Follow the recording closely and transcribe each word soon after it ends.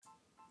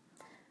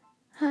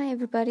Hi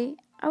everybody,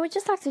 I would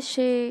just like to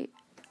share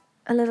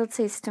a little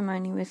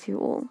testimony with you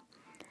all.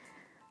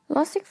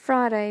 Last week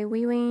Friday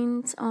we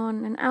went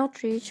on an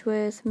outreach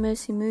with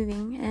Mercy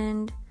Moving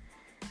and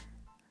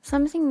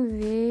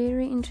something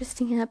very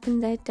interesting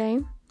happened that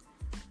day.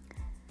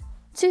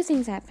 Two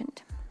things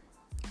happened.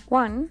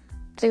 One,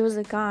 there was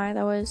a guy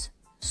that was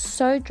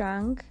so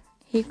drunk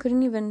he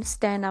couldn't even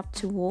stand up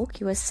to walk.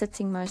 He was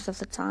sitting most of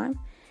the time.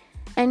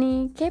 And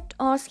he kept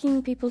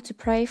asking people to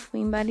pray for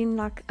him, but in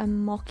like a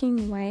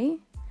mocking way.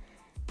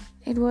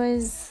 It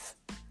was,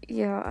 I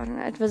don't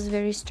know, it was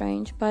very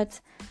strange.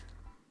 But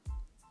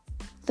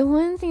the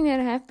one thing that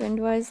happened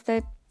was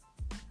that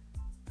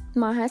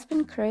my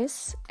husband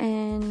Chris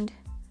and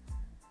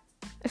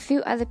a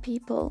few other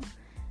people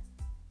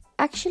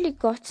actually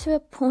got to a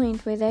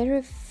point where they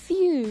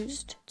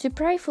refused to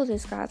pray for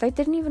this guy. They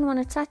didn't even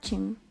want to touch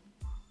him.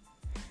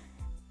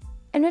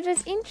 And what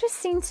was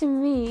interesting to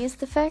me is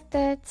the fact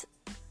that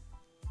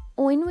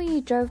when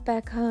we drove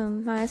back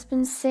home, my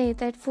husband said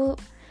that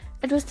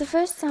it was the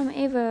first time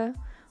ever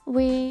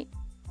where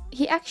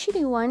he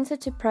actually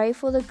wanted to pray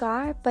for the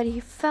guy, but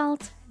he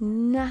felt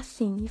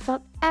nothing. He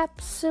felt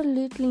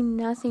absolutely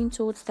nothing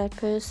towards that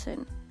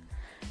person.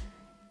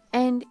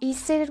 And he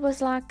said it was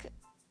like,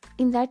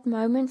 in that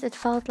moment, it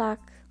felt like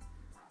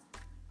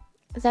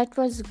that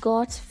was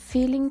God's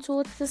feeling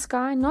towards this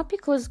guy. Not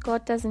because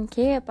God doesn't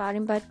care about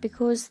him, but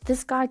because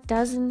this guy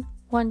doesn't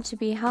want to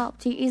be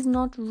helped. He is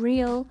not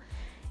real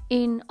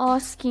in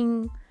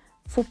asking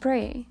for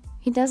prayer.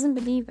 He doesn't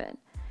believe it.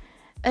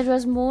 It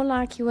was more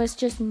like he was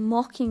just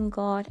mocking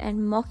God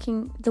and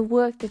mocking the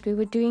work that we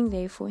were doing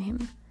there for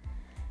him.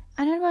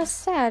 And it was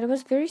sad. It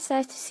was very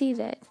sad to see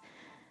that.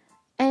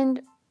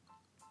 And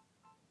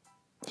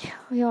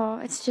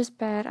it's just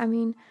bad. I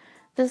mean,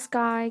 this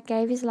guy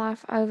gave his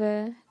life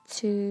over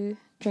to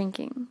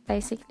drinking,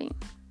 basically.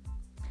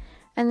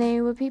 And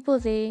there were people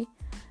there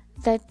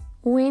that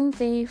went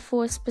there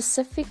for a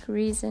specific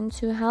reason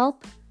to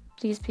help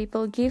these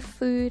people, give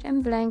food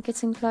and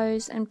blankets and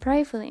clothes and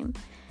pray for them.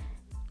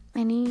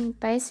 And he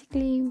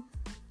basically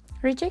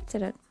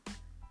rejected it.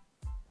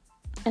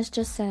 It's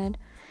just sad.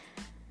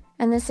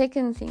 And the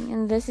second thing,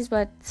 and this is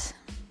what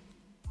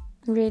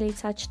really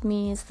touched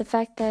me, is the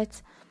fact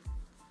that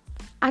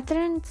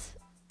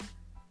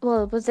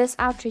with this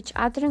outreach,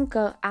 I didn't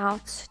go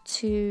out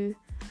to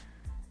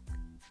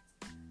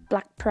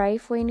pray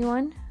for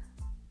anyone.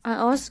 I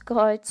asked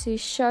God to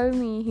show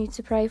me who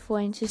to pray for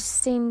and to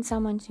send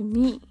someone to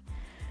me.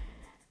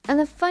 And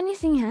the funny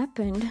thing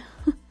happened.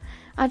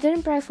 I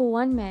didn't pray for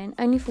one man,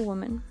 only for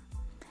women.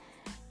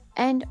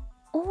 And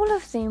all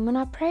of them, when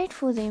I prayed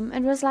for them,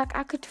 it was like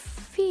I could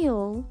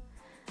feel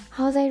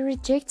how they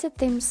rejected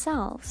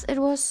themselves. It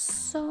was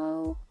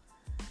so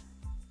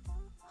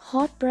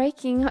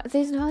heartbreaking.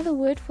 There's no other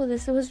word for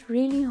this. It was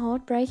really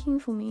heartbreaking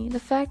for me. The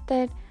fact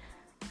that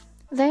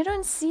they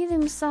don't see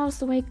themselves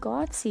the way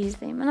God sees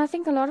them. And I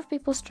think a lot of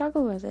people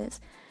struggle with this.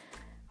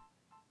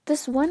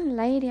 This one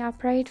lady I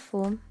prayed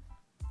for,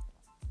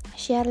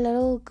 she had a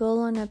little girl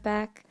on her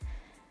back.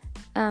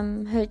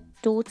 Her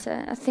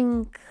daughter, I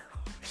think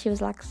she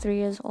was like 3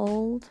 years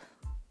old,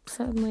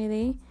 somewhere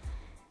there.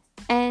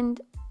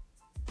 And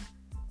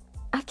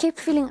I kept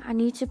feeling I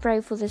need to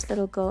pray for this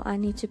little girl. I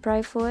need to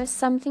pray for her.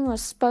 Something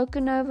was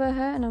spoken over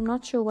her, and I'm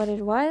not sure what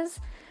it was.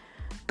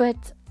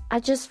 But I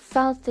just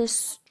felt this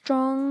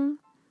strong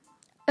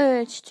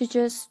urge to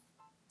just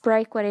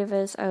break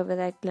whatever's over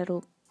that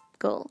little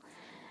girl.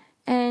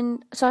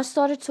 And so I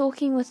started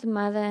talking with the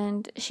mother,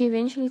 and she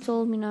eventually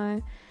told me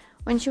no.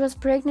 When she was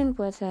pregnant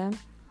with her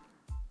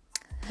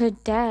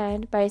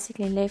dad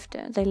basically left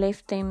her. They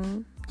left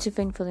them to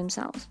fend for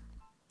themselves.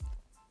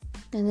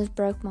 And this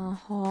broke my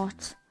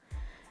heart.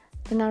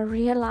 Then I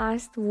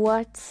realized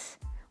what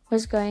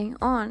was going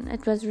on.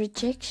 It was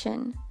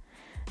rejection.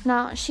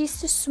 Now, she's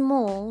too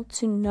small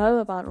to know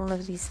about all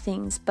of these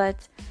things,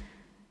 but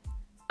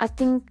I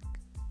think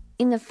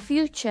in the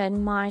future it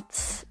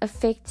might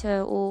affect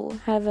her or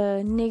have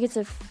a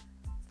negative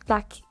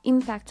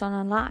impact on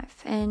her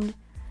life. And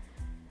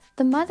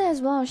the mother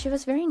as well, she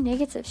was very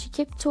negative. She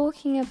kept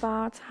talking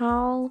about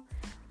how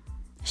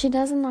she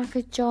doesn't like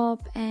her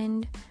job,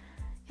 and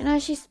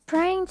she's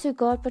praying to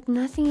God, but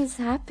nothing is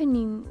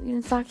happening.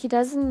 It's like he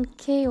doesn't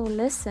care or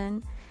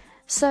listen.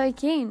 So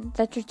again,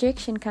 that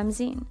rejection comes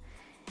in.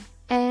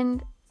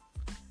 And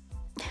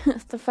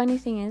the funny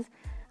thing is,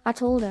 I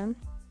told him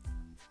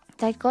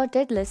that God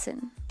did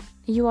listen.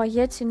 You are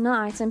here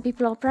tonight and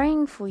people are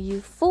praying for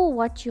you for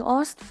what you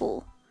asked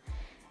for.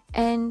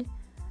 And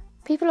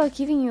people are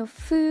giving you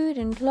food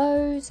and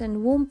clothes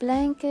and warm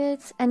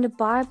blankets and a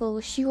Bible.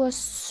 She was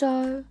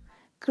so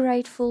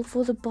grateful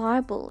for the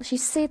Bible. She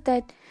said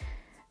that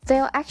they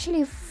are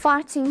actually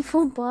fighting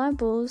for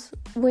Bibles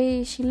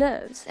where she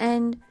lives.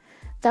 And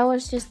that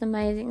was just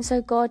amazing.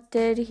 So God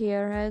did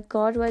hear her.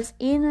 God was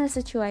in her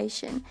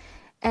situation.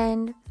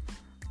 And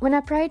when I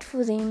prayed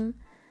for them,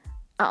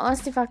 I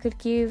asked if I could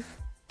give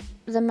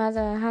the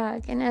mother a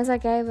hug. And as I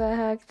gave her a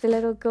hug, the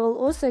little girl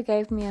also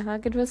gave me a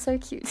hug. It was so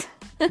cute.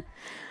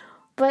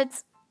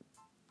 But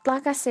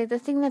like I said, the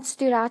thing that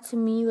stood out to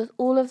me with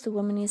all of the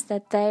women is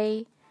that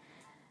they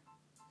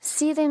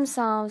see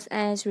themselves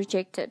as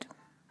rejected.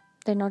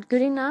 They're not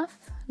good enough.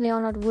 They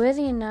are not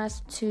worthy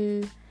enough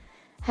to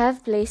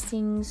have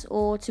blessings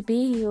or to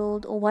be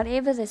healed or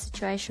whatever the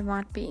situation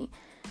might be.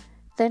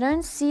 They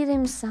don't see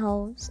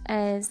themselves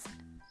as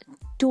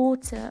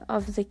daughter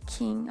of the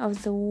King,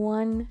 of the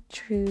one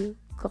true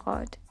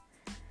God.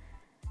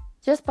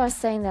 Just by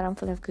saying that, I'm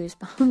full of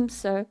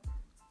goosebumps.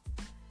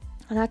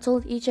 And I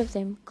told each of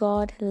them,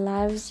 God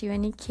loves you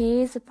and He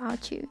cares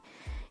about you.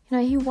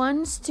 He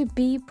wants to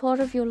be part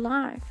of your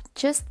life.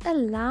 Just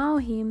allow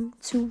Him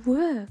to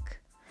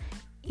work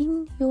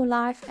in your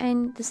life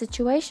and the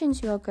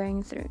situations you are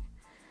going through.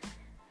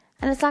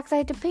 And it's like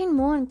they depend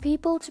more on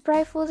people to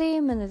pray for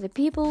them, and that the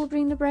people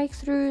bring the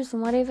breakthroughs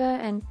and whatever,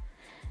 and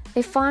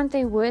they find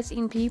their worth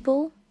in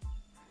people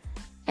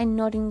and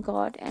not in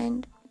God.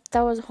 And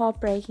that was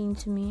heartbreaking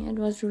to me. It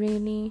was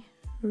really,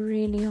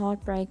 really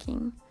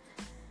heartbreaking.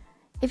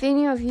 If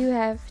any of you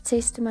have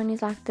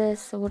testimonies like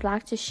this or would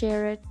like to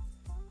share it,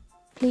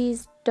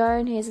 please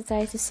don't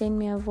hesitate to send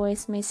me a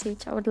voice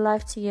message. I would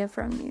love to hear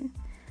from you.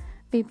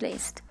 Be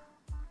blessed.